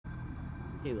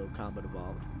Halo Combat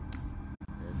Evolved.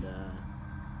 And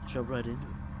let's jump right into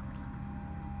it.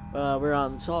 We're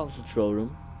on the Solid Control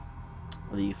Room.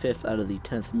 The 5th out of the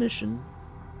 10th mission.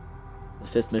 The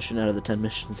 5th mission out of the 10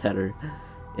 missions that are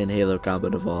in Halo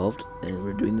Combat Evolved. And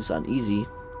we're doing this on easy.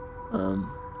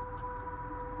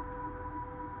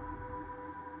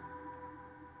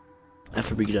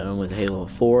 After we get done with Halo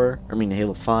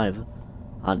 5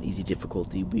 on easy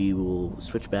difficulty, we will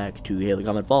switch back to Halo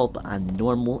Combat Evolved on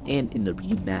normal and in the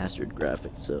remastered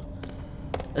graphics. So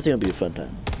I think it'll be a fun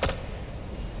time.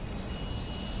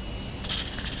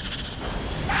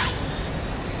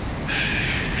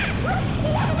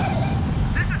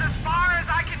 This is as far as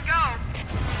I can go.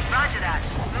 Roger that.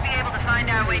 We'll be able to find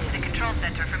our way to the control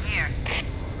center from here.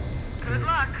 Good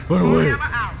luck. Run away. Hammer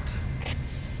out.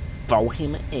 Throw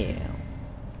him out.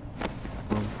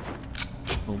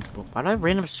 Why do I have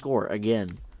random score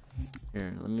again?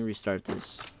 Here, let me restart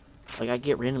this. Like, I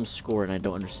get random score and I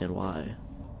don't understand why.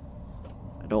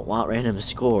 I don't want random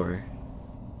score.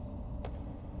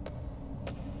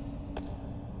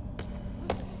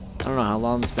 I don't know how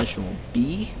long this mission will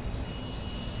be.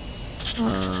 This is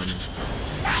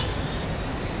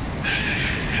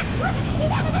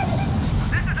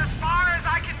as far as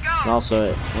I can go. And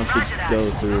also, once we go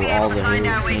through all the main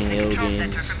Halo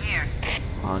games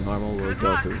on normal, we'll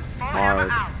go through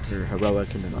hard, or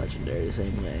heroic, and then legendary the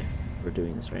same way. We're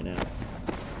doing this right now.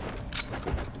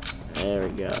 There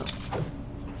we go.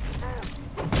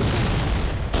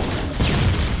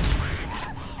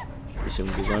 Do some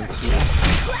good runs here.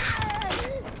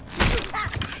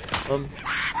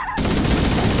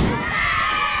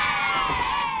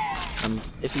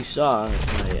 If you saw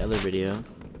my other video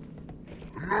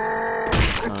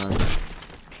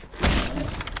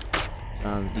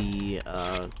on the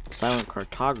silent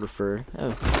cartographer,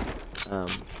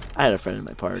 I had a friend in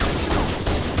my party.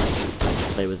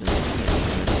 Play with him.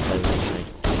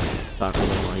 Talk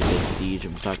with him while he did Siege,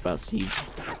 and we talked about Siege.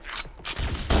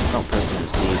 I don't personally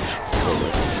have Siege for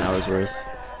like an hour's worth,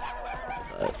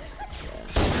 but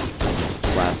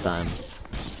yeah. Last time,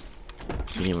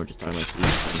 me and him were just talking about Siege.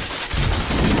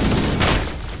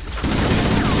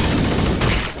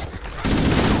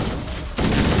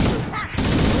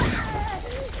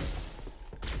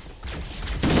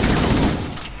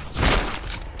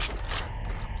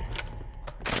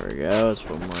 There we go, it's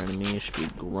one more enemy, should be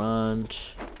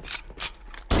Grunt.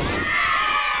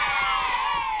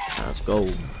 Let's go.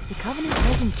 The Covenant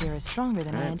presence here is stronger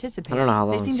than I anticipated. I don't know how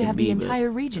long they seem to have be, the entire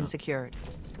but, region secured.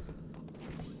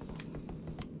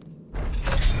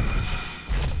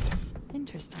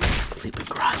 Interesting. Sleeping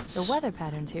Grunts. The weather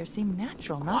patterns here seem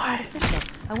natural, not artificial.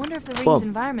 I wonder if the ring's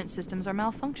environment systems are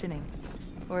malfunctioning,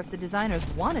 or if the designers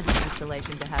wanted the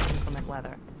installation to have inclement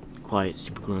weather. Quiet,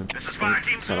 Super Grunt. This is Fire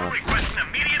Team Zulu requesting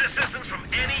immediate assistance from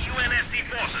any UNSC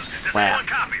forces. Does anyone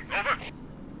copy? Over.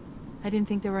 I didn't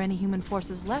think there were any human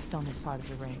forces left on this part of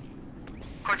the ring.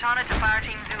 Cortana to Fire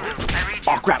Team Zulu. I read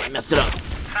you. Oh crap, I messed it up.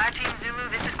 Fire Team Zulu,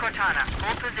 this is Cortana.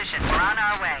 Hold position. We're on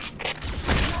our way.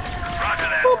 Roger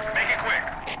that. Make it quick.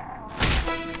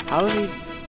 How is he?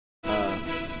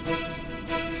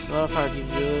 Hello, Fire Team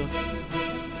Zulu.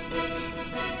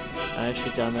 I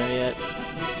shoot down there yet?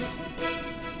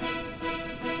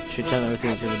 Shoot down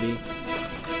everything's gonna be.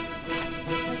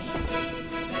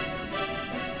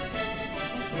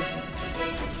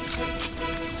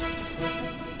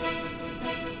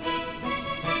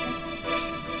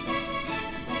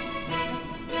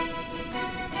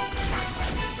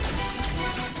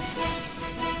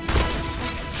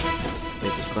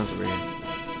 Wait, this Grunt's over here.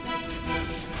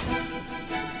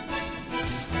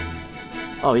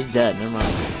 Oh, he's dead. Never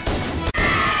mind.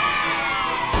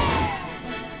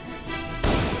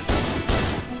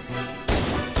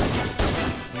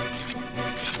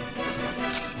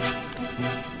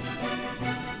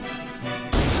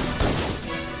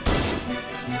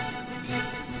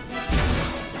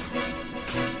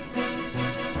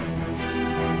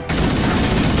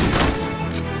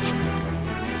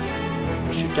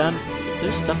 Shoot down. If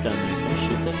there's stuff down there, can I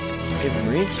shoot them? If them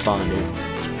respawned it.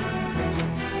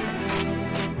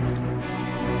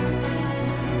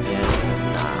 Yeah,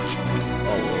 nah.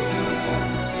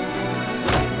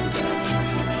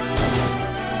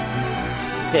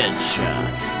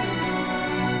 Headshot.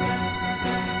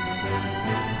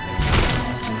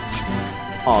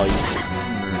 Oh, you.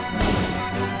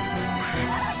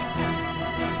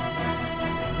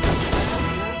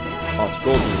 Oh, it's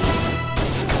golden.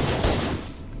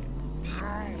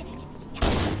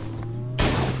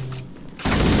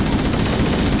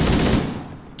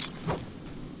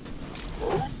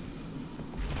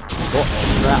 Oh,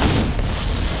 crap.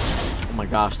 Oh my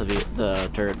gosh, the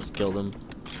turret just killed him.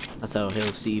 That's how Halo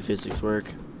C physics work.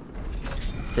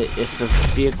 If the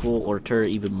vehicle or turret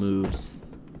even moves,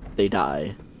 they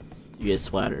die. You get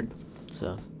splattered.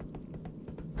 So. I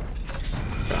don't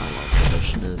know what the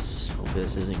mission is. Hopefully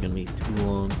this isn't gonna be too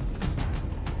long.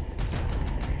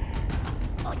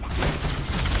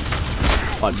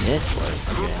 Oh, I missed one.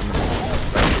 Okay, I'm gonna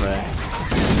right.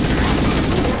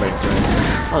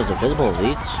 Oh, there's invisible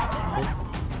elites.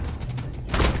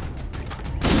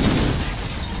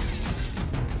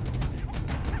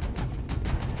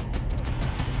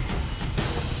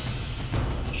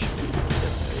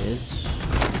 There it is.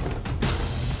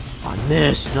 Oh, I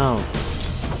missed. No.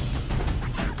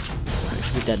 I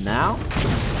should be dead now.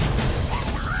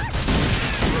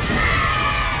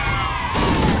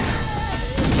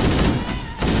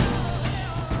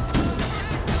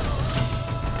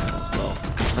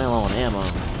 I don't want ammo.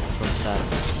 What's that?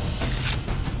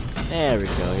 There we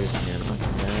go. Here's some ammo.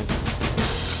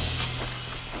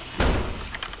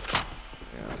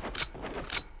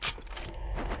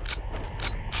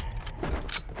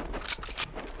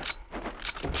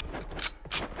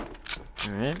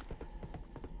 Alright.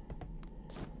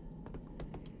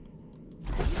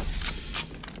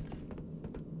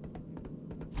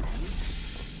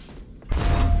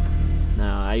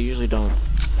 Now, I usually don't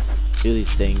do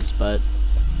these things, but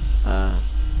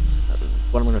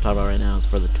what I'm going to talk about right now is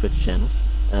for the Twitch channel.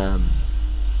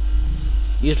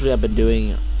 Usually I've been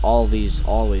doing all these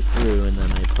all the way through, and then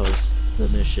I post the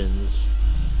missions,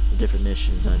 the different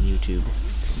missions on YouTube,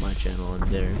 on my channel and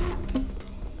there.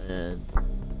 And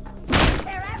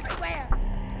They're everywhere.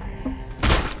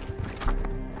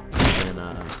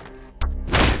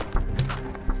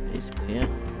 basically, yeah,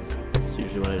 that's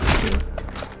usually what I just do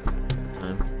this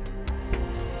time.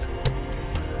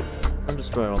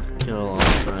 Destroy all, kill all the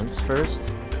friends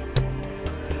first.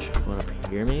 Should one up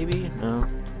here maybe? No.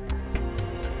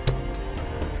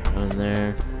 One in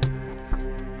there.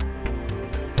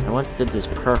 I once did this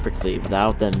perfectly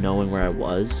without them knowing where I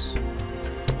was.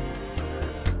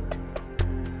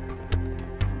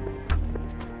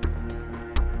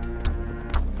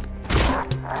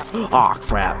 Aw,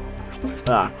 crap.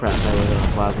 Ah, crap. I was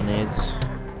on plasma nades.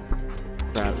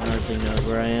 Crap, everything knows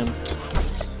where I am.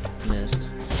 Missed.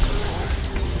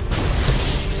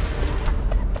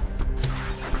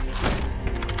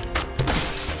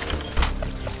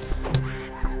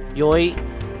 Yoy.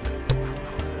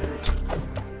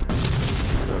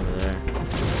 Over there.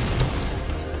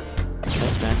 Can I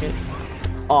smack it?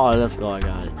 Oh, let's go. I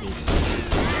got it.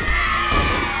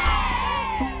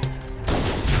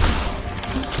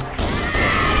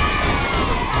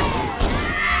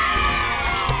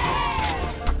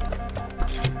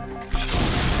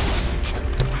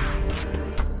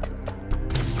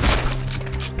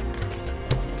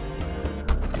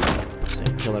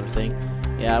 Kill everything.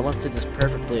 Yeah, I once did this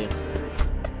perfectly.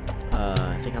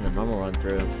 I think on the normal run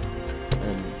through,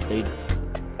 and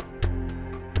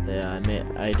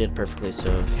I did perfectly.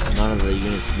 So none of the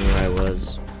units knew where I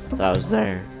was, that I was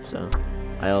there. So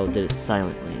I all did it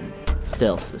silently and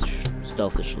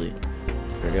stealthishly.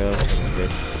 There we go. Good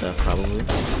stuff probably.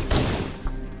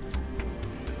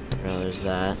 Oh, there's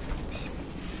that.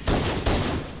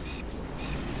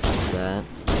 There's that.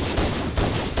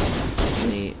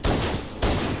 Neat.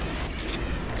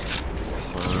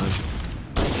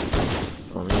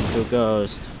 Go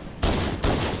ghost.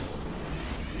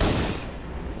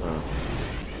 Oh.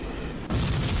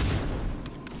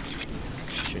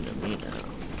 Shooting at me now.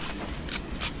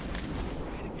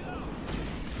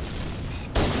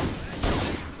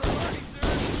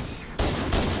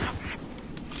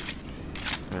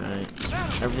 Alright.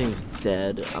 Everything's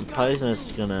dead. I'm probably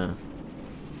just gonna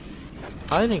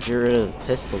get rid of the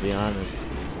pistol, to be honest.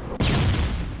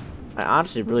 I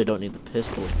honestly really don't need the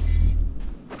pistol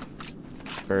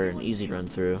for an easy run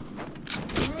through.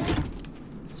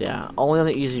 So yeah, only on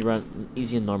the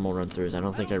easy and normal run throughs. I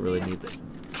don't think I really need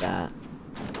that.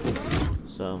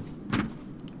 So.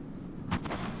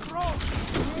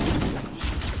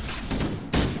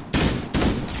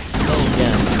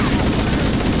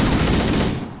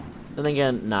 Then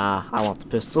again, nah, I want the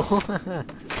pistol.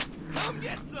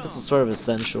 This is sort of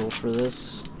essential for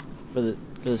this, for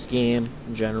this game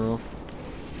in general.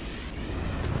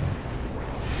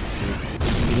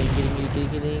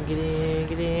 Get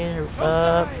in, hurry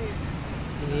up.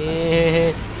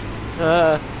 Yeah.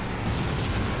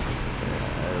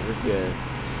 We're good.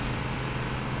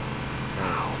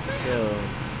 So,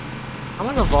 I'm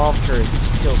gonna evolve turrets to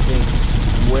kill things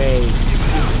way too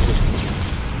quickly.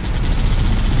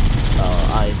 Oh,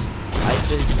 ice. Ice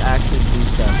physics actually do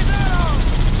stuff.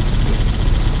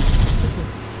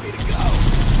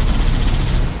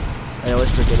 I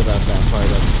always forget about that part of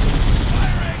this game.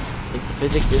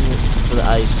 physics for the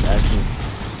ice actually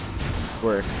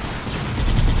work.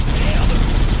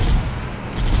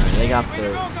 Alright, they got the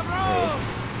Wraith.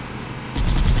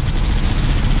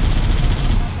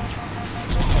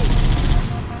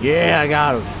 Yeah, I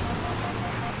got him.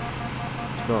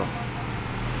 Let's go.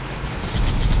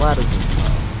 Splatter them.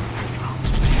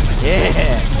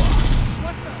 Yeah!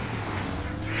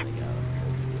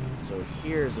 So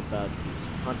here's about these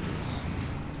hunters.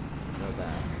 I know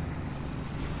that.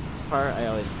 This part I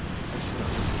always know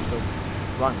this is the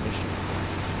wrong mission.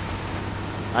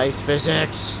 Ice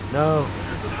physics! No!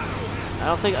 I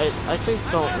don't think ice physics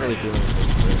don't really do anything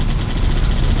for it.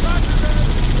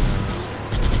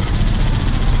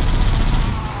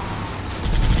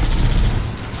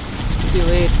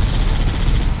 Elites!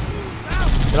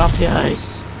 Get off the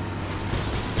ice!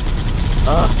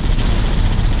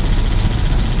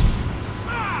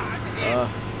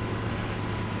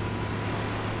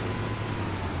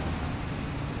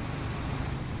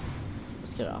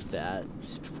 Let's get off that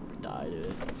just before we die,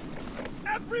 dude.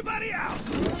 Everybody out!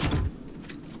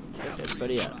 Get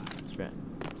everybody out. That's right.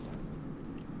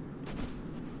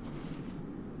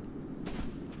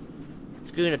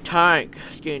 Let's get in a tank.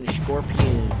 Let's get in a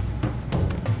scorpion.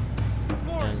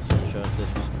 And it's gonna show us this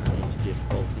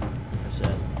difficulty. I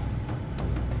said.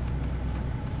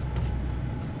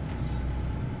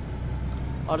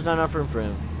 Oh, there's not enough room for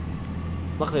him.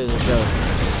 Luckily, there's a ghost.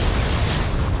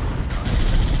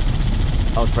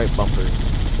 Oh, it's right bumper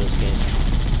this game.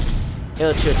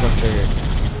 Halo 2 is left trigger.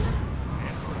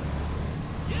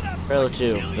 Halo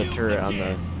 2, the turret on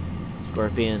the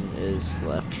Scorpion is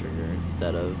left trigger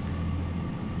instead of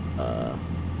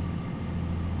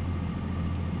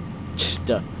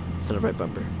instead of right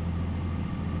bumper.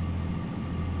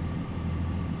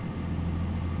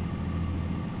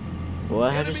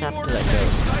 What just happened to that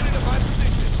ghost?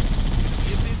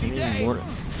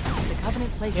 The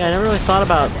Covenant placed Yeah, I never really thought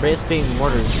about Wraiths being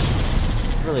mortars.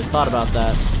 I really thought about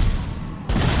that.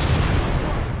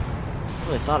 I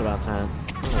really thought about that.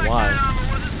 I don't know why.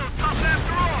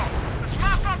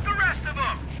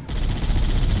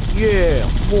 Yeah,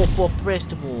 mop up the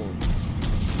rest of them.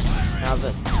 Now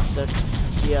the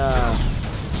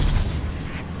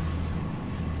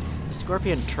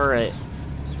Scorpion turret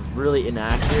is really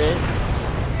inaccurate.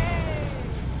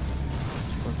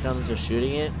 When it comes to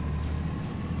shooting it.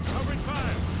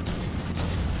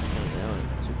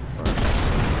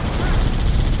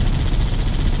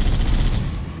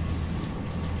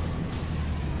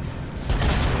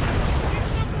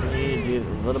 A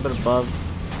little bit above.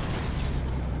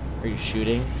 Are you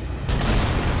shooting?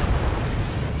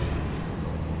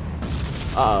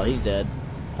 Uh oh, he's dead.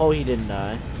 Oh, he didn't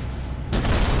die.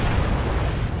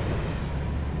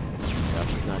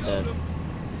 Gosh, he's not dead.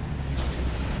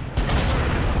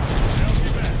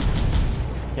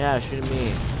 Yeah, shoot at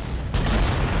me.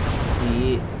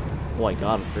 Oh, I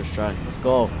got him first try. Let's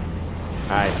go.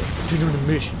 Alright, let's continue the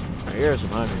mission. Alright, here are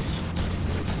some hunters.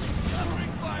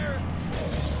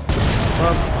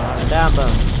 Down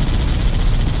bone.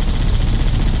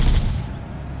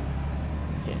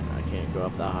 I can't go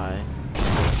up that high.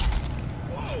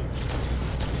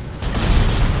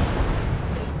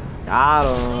 Got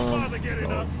him. Let's go.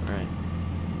 Alright.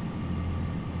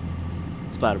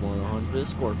 Spotted one of the hunters with a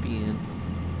scorpion.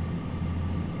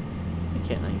 I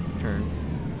can't even turn.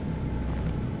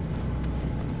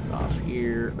 Off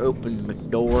here. Open the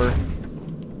door.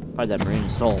 Probably that marine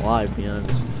is still alive, to be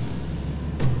honest.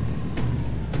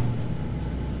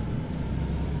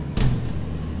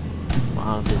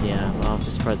 Honestly, yeah, I'm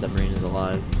honestly surprised that marine is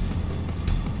alive.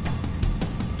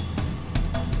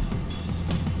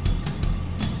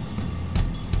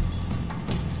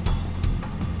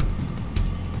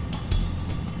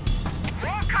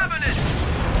 More Covenant!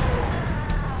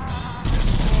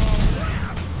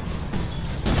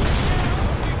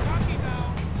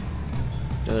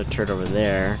 Another turret over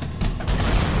there.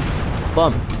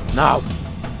 Bum! No!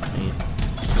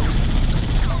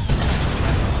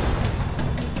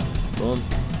 Boom.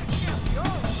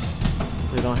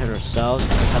 We don't hit ourselves.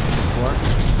 This happened before.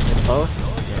 Hit both.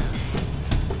 Yeah.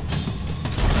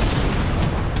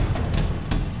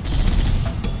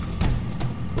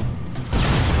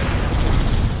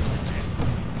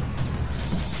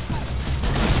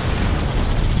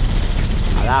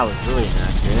 Oh, that was really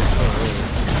inaccurate. Oh, really.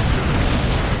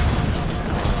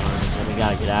 Then we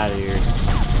gotta get out of here.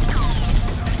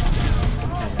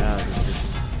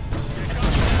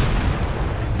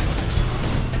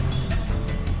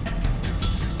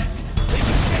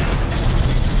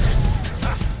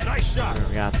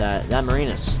 Got that. That marine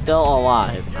is still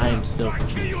alive. I am still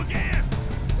confused.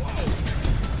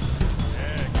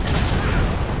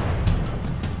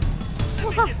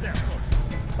 get there.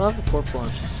 Love the corpse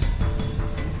launches.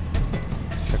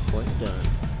 Checkpoint done.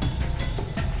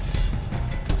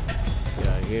 Get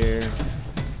out of here.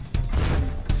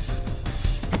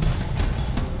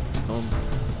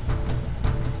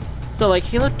 So like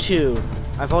Halo 2,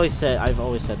 I've always said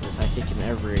this, I think in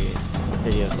every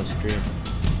video I stream.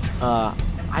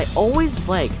 I always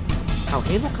like how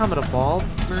Halo Combat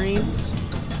Evolved Marines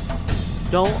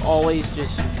don't always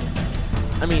just,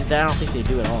 I mean, I don't think they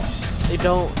do at all. They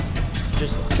don't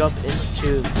just jump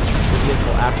into the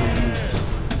vehicle after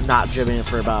you've not driven it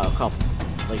for about a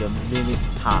minute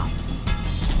tops.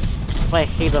 But I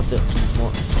hate about the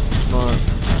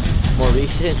more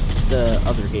recent, the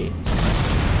other games.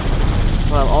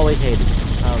 Well, I've always hated it.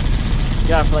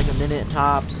 Get out for like a minute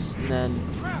tops, and then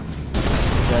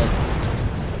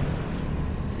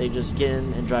they just get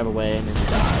in and drive away, and then they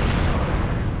die.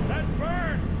 That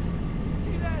burns!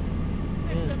 See that?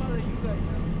 Next time out of you guys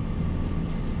have.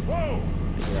 Whoa!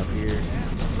 Get up here. Yeah,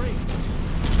 great.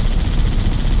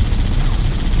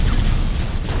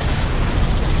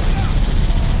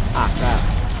 Ah,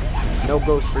 crap. No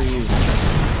ghost for you.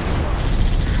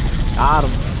 Got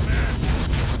him.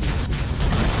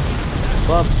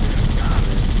 Bump.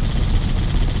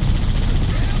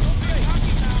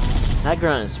 That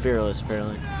grunt is fearless,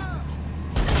 apparently. Go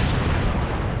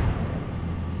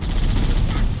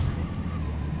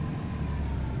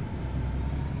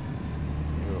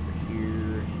over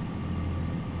here.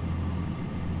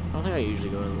 I don't think I usually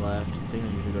go to the left. I think I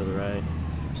usually go to the right.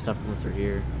 Stuff coming through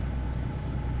here.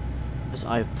 As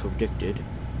I've predicted.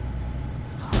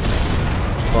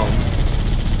 Boom.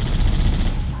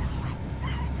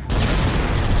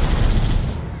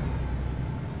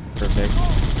 Perfect.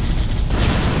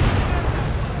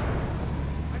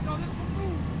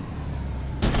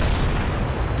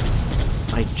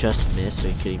 I just missed. Are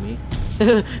you kidding me?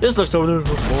 This looks over there.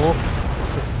 Oh.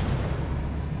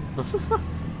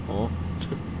 Oh.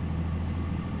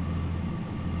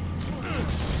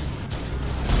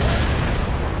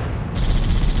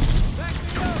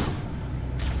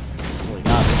 Holy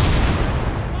God.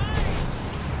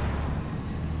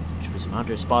 Should be some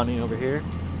hunters spawning over here.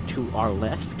 To our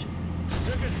left.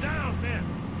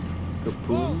 Good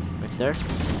boom. Right there.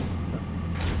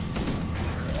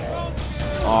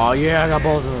 Oh yeah, I got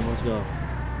both of them. Let's go.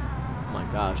 Oh my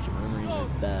gosh, dude, my memories are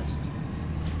the best.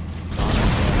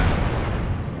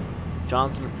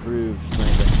 Johnson approved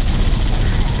sniper.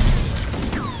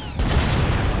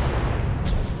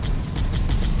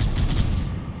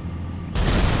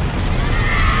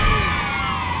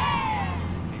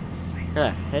 Got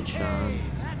a headshot.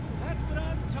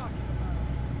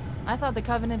 I thought the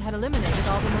Covenant had eliminated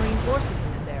all the Marine forces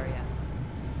in this area.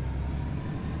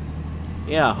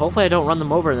 Yeah, hopefully I don't run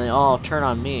them over and they all turn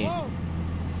on me.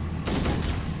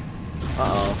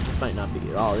 Uh-oh, this might not be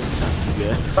good. Oh, this is not too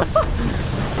good.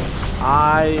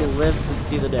 I live to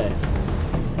see the day.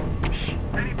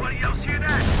 Anybody else hear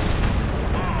that?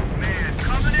 Oh man,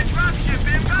 Covenant dropship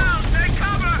inbound! Take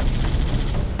cover!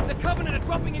 The Covenant are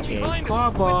dropping in behind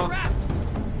us! We're trapped!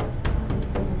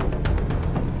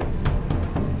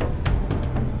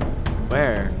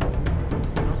 Where?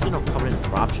 I don't see no Covenant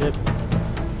dropship.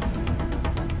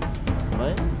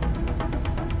 What?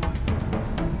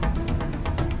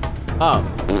 Oh,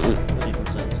 that makes no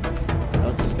sense.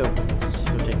 Let's just go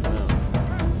take them out.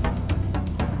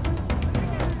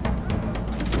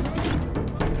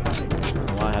 I don't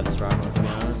know why I have this rocket, to be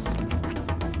honest.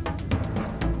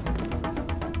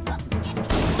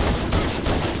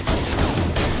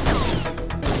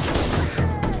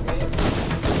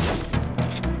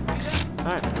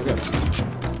 Alright, we're good.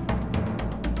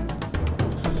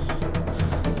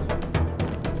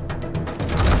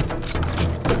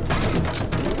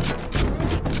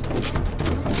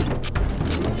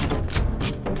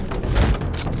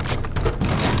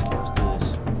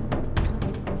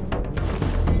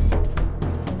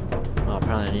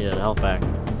 I needed a health pack.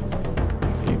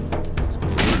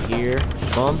 Here,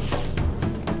 bum.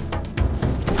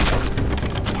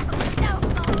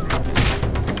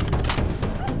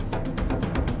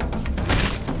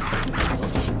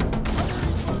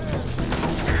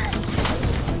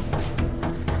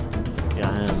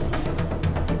 Got him.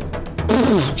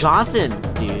 Johnson,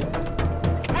 dude.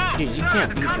 Dude, you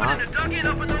can't beat Johnson.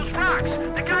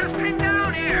 They got us pinned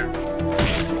down here.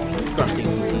 Grunt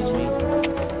thinks he sees me.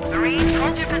 Marines,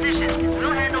 hold your positions.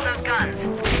 We'll handle those guns.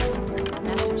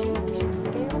 Master Chief, we should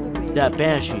scale the range That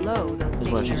Banshee below those is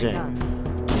what she's stationary saying. guns.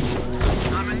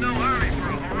 I'm in no hurry for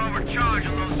a heroic charge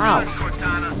on those Ow. guns,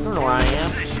 Cortana. I don't know where I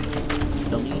am.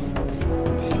 Dummy.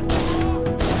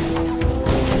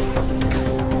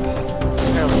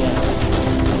 Apparently, yeah.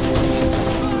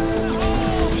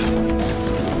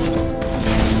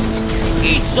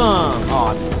 some! Oh,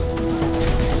 I missed.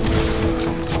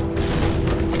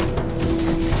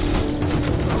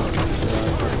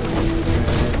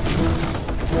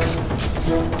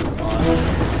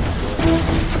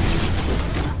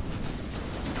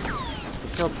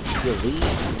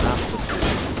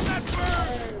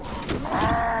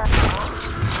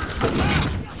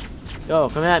 Go,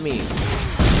 come at me.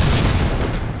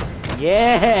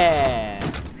 Yeah!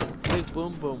 Big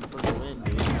boom boom for the win,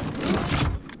 dude.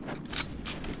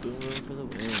 Big boom boom for the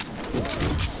win.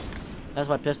 That's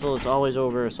why pistol is always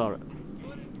over assault.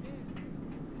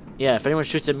 Yeah, if anyone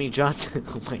shoots at me, Johnson.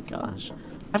 Oh my gosh. I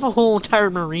have a whole entire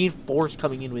Marine force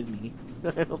coming in with me.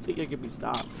 I don't think I can be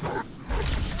stopped. Oh,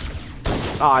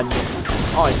 I didn't.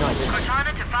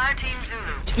 Cortana to Fire Team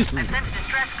Zulu. I've sent a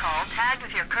distress call tagged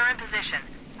with your current position.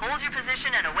 Hold your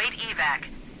position and await evac.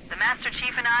 The Master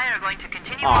Chief and I are going to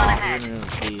continue on ahead.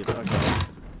 Leave. Okay.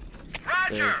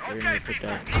 Roger. Okay, people.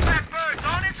 Evac bird's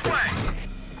on its way.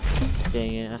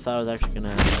 Dang it! I thought I was actually gonna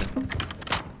have an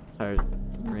entire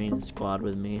Marine squad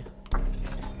with me.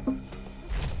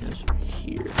 It's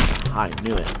here. I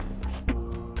knew it.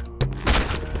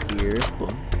 Here.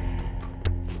 Boom.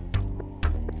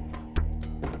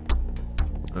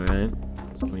 Alright.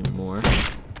 Let's give me more.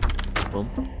 Boom.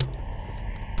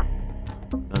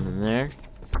 Gun in there.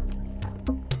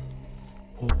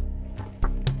 Oh.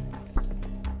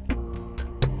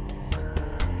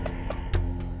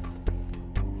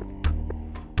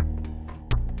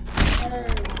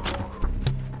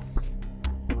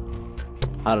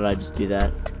 How did I just do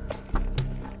that?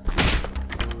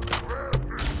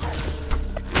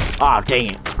 Ah, oh,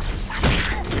 dang it.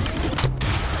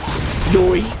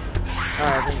 Yoy! Alright,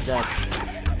 I think that.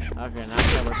 Okay, now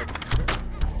I work it.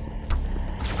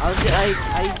 I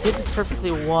did this perfectly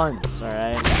once,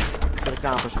 alright? Good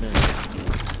accomplishment. I've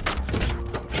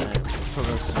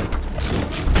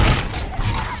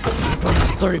done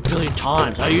this 30 billion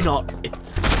times. How are you not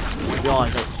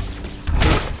realize that?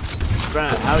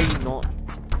 Brad, how are you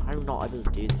not able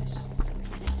to do this?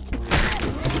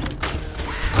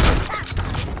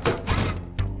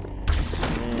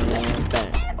 And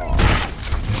bang. Oh.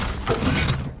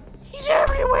 He's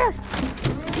everywhere!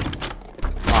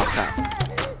 Oh, crap.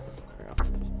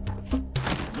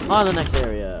 On the next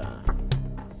area.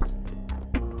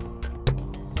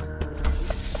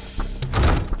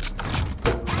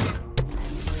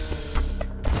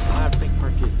 I have to make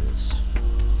part 2 of this.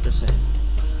 Just saying.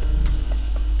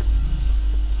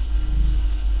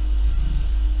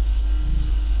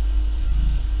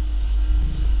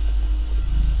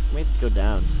 Make this go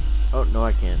down. Oh, no,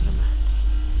 I can't.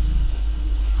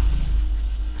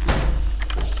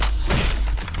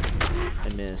 I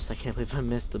missed. I can't believe I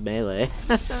missed the melee.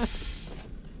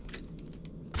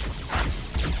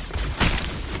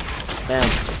 Bam.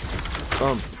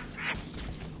 Boom.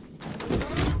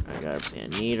 I got everything I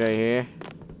need right here.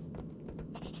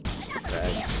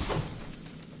 Right.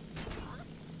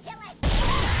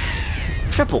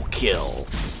 Triple kill.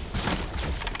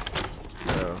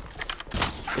 Bro.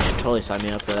 They should totally sign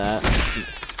me up for that.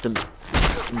 Just a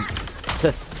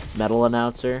metal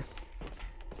announcer.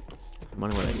 I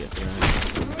wonder what I get for that.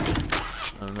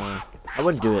 I don't know. I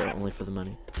wouldn't do it only for the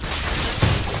money.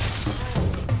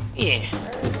 Yeah.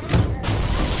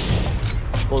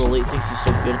 Well, the Elite thinks he's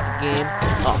so good at the game.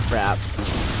 Oh crap.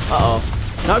 Uh-oh.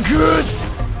 Not good!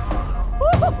 Woo!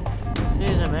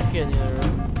 There's a mecha in the other room.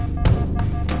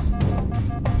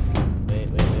 Wait.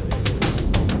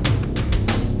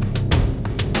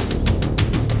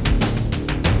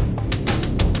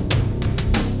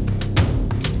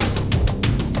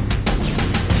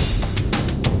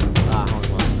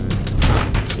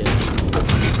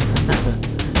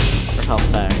 Health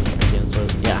pack.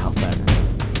 Yeah, health pack.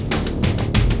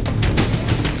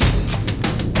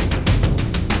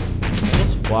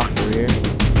 Just walk through here.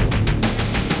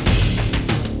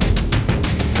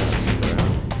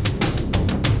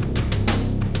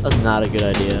 That's not a good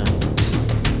idea.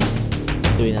 Just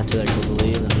doing that to that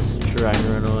quickly and then just trying to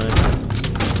run away.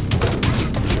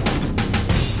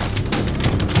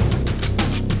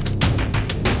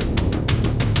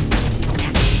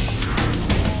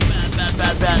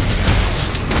 Bad.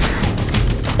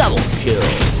 Double kill,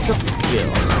 triple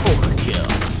kill, overkill,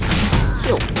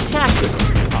 kill tackle.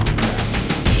 Oh crap.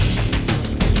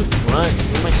 Run,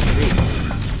 in my street.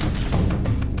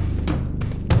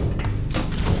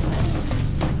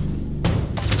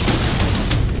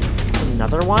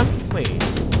 Another one? Wait.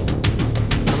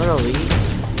 Another elite?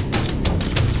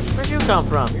 Where'd you come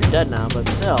from? You're dead now, but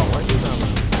still, where'd you come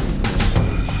from?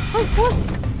 What?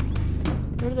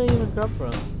 Where did they even come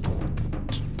from?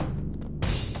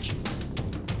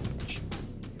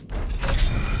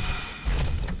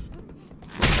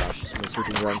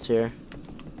 sleeping grunts here.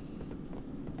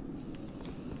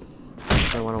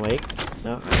 I want to wake?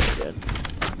 No? Alright, good.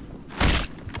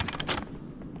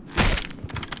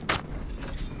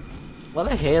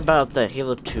 What I hate about the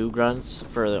Halo 2 grunts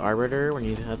for the Arbiter, when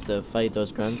you have to fight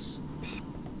those grunts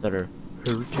that are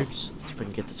heretics. Let's see if I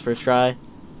can get this first try.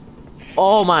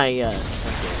 Oh my god.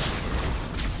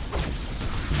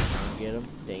 Get him.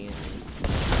 Dang it.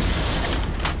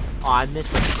 Oh, I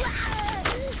missed one.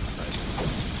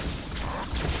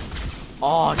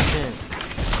 Oh, shit.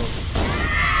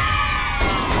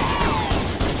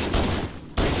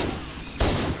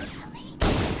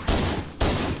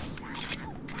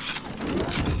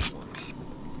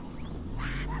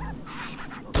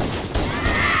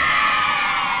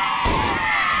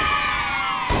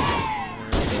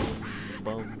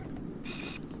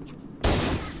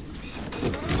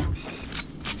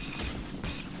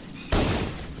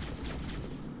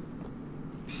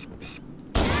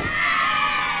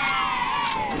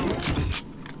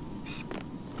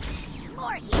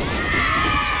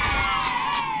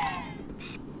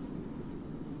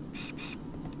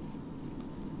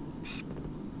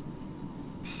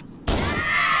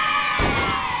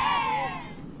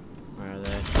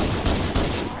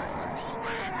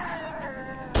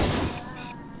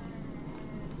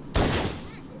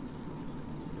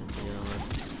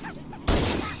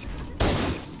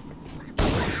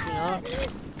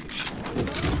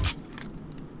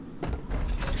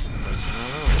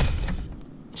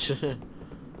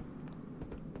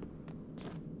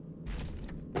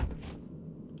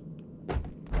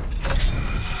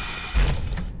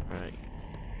 Alright.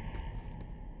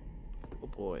 Oh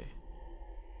boy.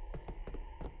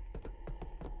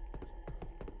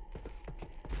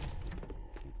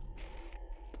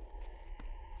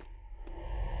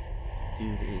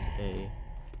 Dude is a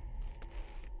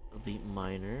elite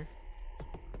miner.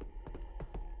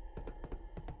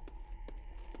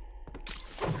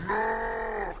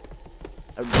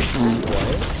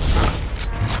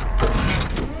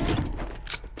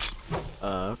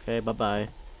 Okay, bye-bye.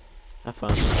 Have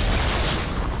fun.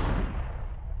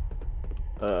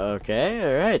 Okay,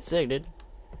 alright, sick, dude.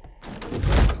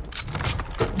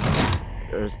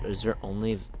 Is there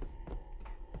only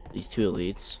these two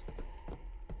elites?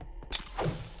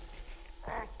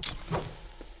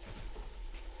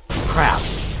 Crap!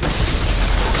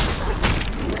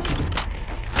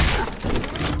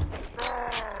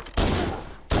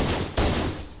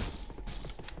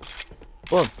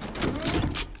 Whoa!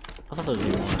 I thought there was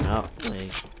even one out.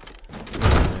 Like,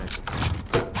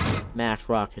 max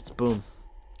rockets, boom.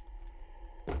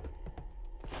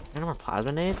 Any more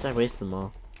plasma nades? I wasted them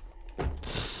all.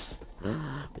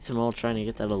 Wasted them all trying to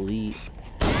get that elite.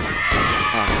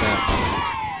 Oh, crap.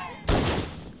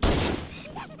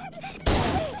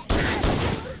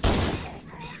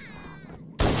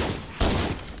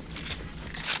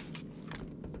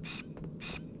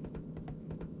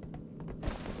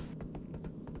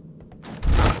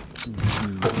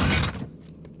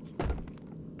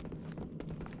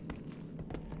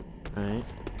 Alright.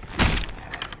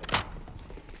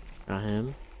 Got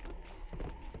him.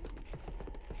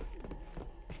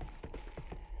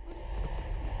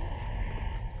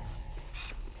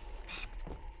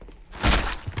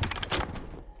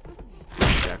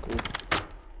 Jackal.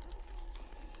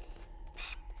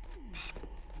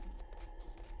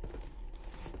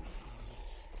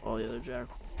 Oh, the other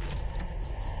jackal.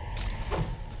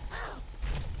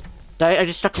 I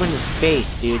just stuck him in his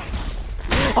face, dude.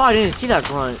 Oh, I didn't see that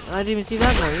grunt. I didn't even see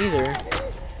that grunt either.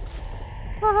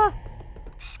 Haha.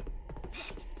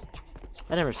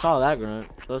 I never saw that grunt.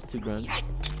 Those two grunts. Here,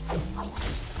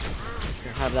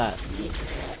 have that.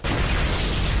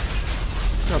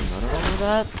 Kill none of them with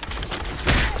that?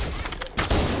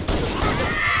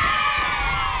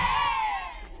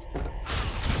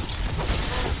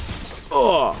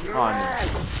 Oh! Oh, no.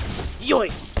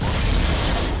 Yoink!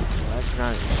 That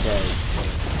grunt is dead.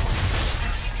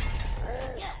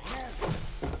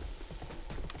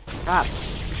 Crap!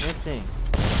 Missing.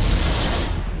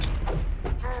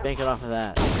 Bank it off of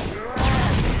that.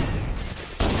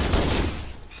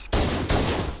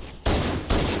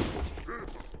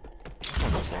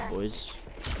 Almost there, boys.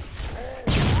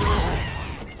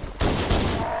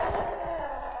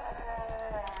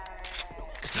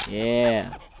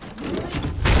 Yeah.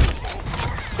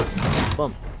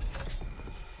 Boom.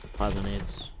 Plasma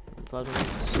nades. Plasma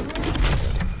nades.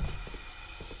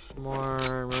 More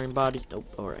marine bodies. Nope.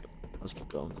 Alright. Let's keep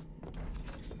going.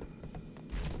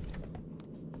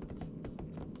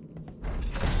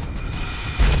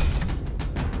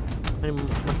 How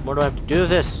much more do I have to do of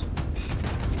this?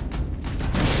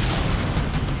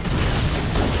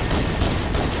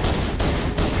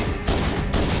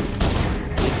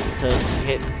 to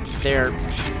hit their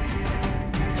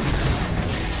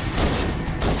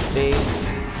base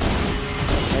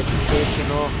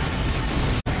educational.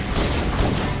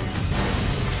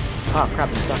 Oh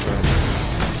crap, it's stuck around.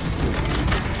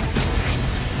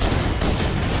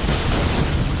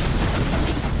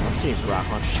 I'm seeing rock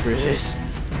launcher screw this.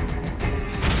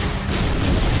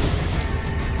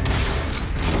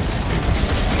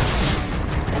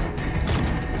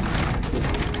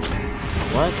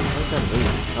 What? What's that move?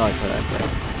 Oh, I put that there.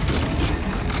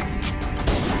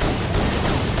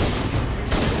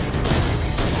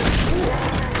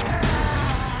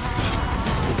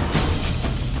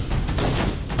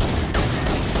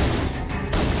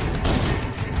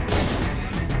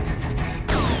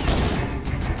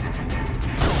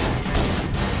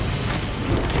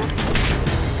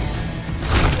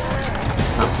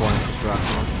 Not one, just rock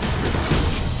launcher.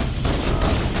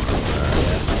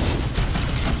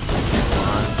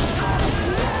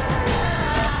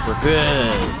 We're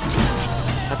good.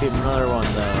 Happy another one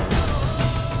though.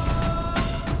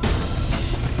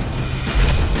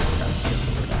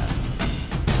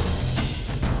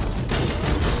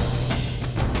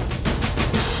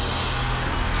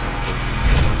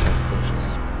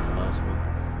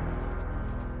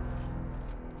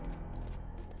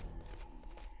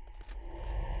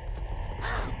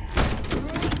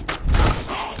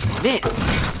 This.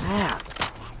 Ah.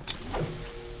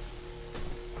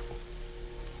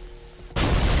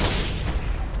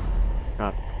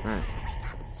 God. Alright.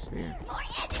 Weird.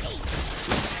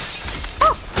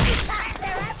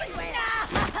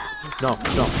 No,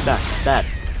 back.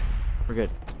 We're good.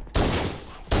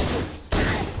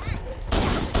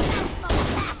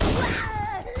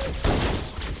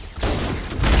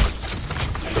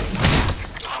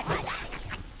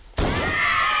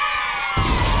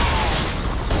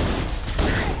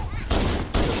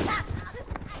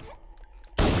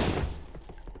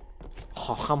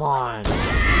 Oh, come on.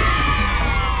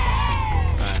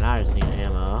 Alright, now I just need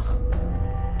ammo.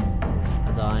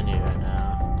 That's all I need right now.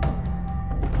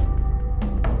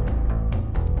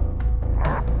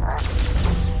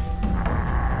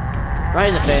 Right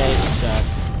in the face. Shot.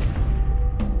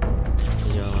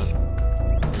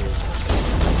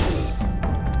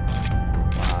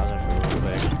 Wow, that was actually really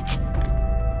quick.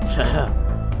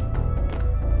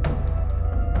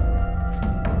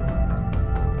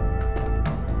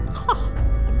 I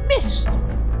missed.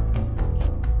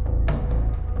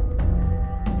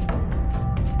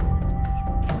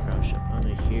 Crouch up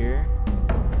under here.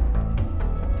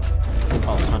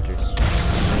 Oh, hunters.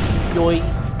 Yoy.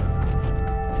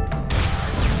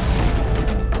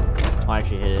 I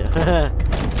actually hit it.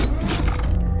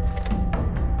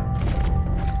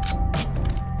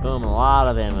 Boom, a lot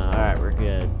of ammo. Alright, we're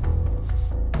good.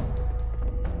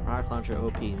 Rock launcher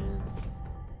OP, man.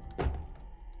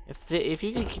 If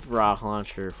you could keep rock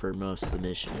launcher for most of the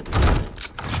mission, it'd be fine.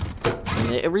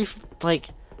 And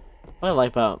like, what I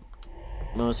like about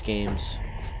most games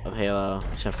of Halo,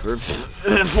 except for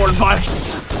 4 and 5,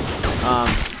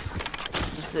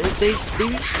 they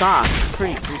restock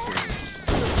pretty frequently.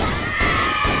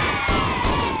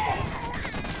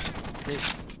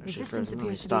 Resistance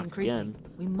appears to be increasing. Again.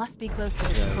 We must be close to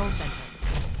the control center.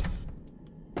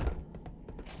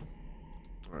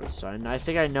 Alright, so I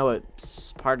think I know what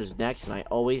part is next, and I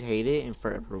always hate it, and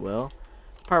forever will.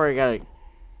 The part where you gotta,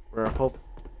 where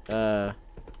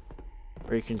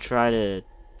you can try to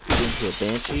get into a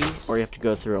Banshee, or you have to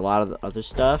go through a lot of the other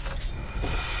stuff.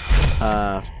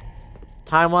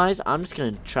 Time-wise, I'm just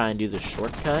gonna try and do the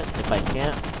shortcut if I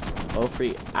can't. Oh,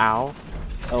 free, ow.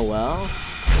 Oh well.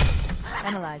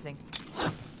 Analyzing.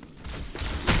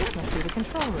 This must be the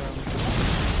control room.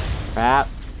 Crap.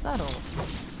 Subtle.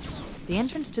 The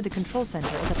entrance to the control center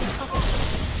is at the top.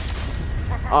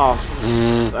 Oh,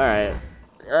 alright.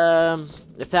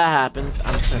 If that happens,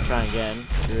 I'm just gonna try again.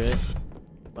 Screw it.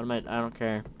 What am I don't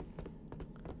care.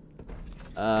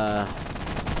 Yeah.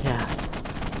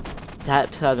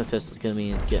 That plasma pistol's gonna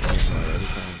be getting me annoyed every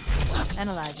time.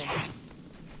 Analyzing.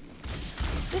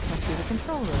 This must be the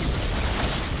control room.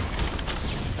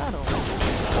 Subtle.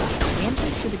 The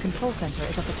entrance to the control center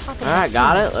is at the top of the Alright,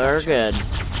 got it. We're good.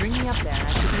 Bring me up there and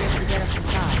I should be able to get us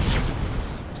inside.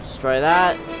 Destroy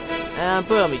that. And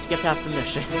boom, you skipped half the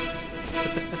mission.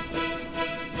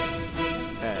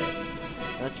 Alright.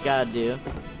 What you gotta do.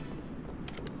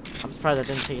 I'm surprised I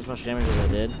didn't take as much damage as I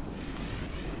did.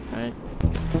 Alright.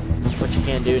 What you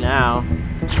can do now.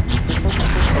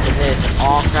 Open this and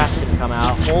all crap's gonna come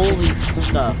out. Holy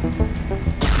stuff.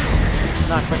 I'm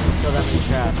not expecting to kill that many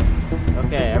crap.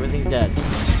 Okay, everything's dead.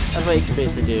 That's what you can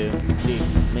basically do to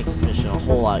make this mission a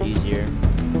whole lot easiser.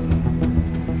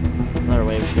 Another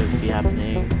wave should be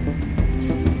happening.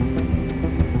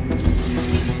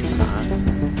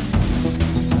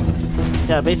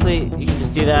 Yeah, basically, you can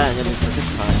just do that and then just take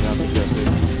time. You don't have to go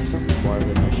through more of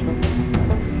the mission.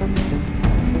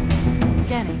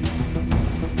 Scanning.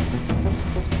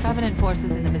 Covenant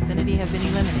forces in the vicinity have been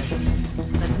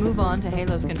eliminated. Let's move on to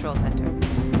Halo's control center.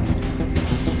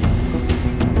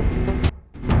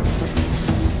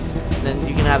 And then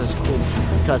you can have this cool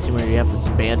cutscene where you have this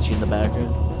banshee in the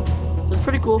background. So it's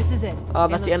pretty cool. This is it.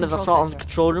 That's the end of the assault on the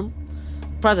control room.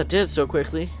 Surprised I did it so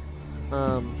quickly.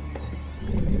 I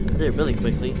did it really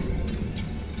quickly.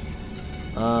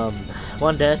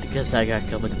 One death because I got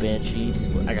killed with the banshee.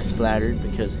 I got splattered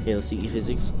because of Halo CE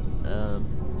physics. So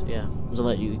yeah, I'm gonna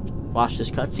let you watch this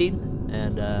cutscene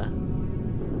and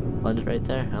I'll end it right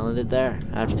there. I'll end it there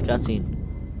after the cutscene.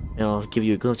 And I'll give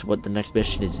you a glimpse of what the next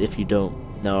mission is if you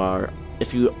don't know, or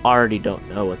if you already don't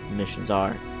know what the missions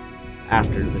are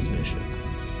after this mission.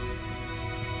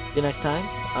 See you next time.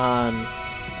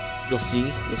 You'll see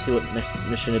what next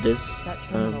mission it is. That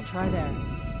terminal, try there.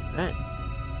 Alright.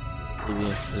 Leave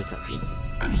you to the cutscene.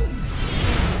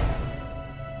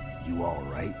 You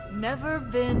alright? Never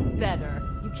been better.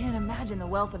 You can't imagine the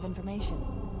wealth of information.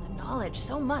 The knowledge,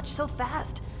 so much, so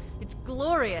fast. It's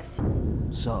glorious.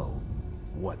 So,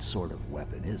 what sort of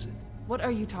weapon is it? What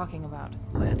are you talking about?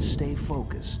 Let's stay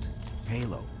focused.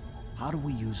 Halo, how do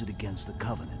we use it against the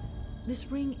Covenant? This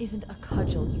ring isn't a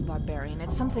cudgel, you barbarian.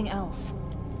 It's something else.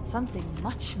 Something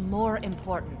much more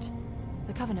important.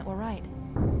 The Covenant were right.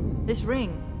 This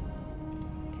ring,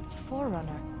 it's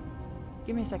Forerunner.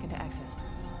 Give me a second to access.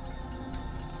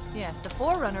 Yes, the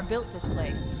Forerunner built this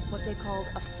place, what they called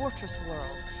a fortress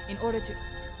world, in order to...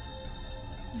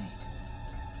 Wait.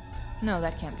 No,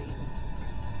 that can't be.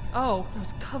 Oh,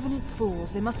 those Covenant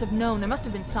fools. They must have known. There must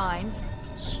have been signs.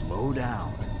 Slow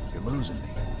down. You're losing me.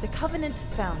 The Covenant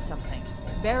found something.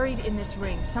 Buried in this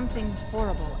ring. Something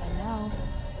horrible. And now,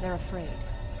 they're afraid.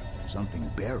 Something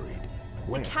buried?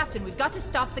 Where? The captain. We've got to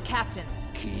stop the captain.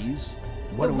 Keys?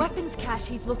 The weapons cache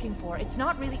he's looking for. It's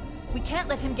not really... We can't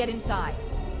let him get inside.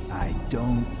 I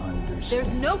don't understand.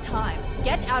 There's no time.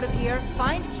 Get out of here,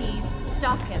 find keys,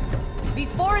 stop him.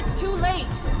 Before it's too late!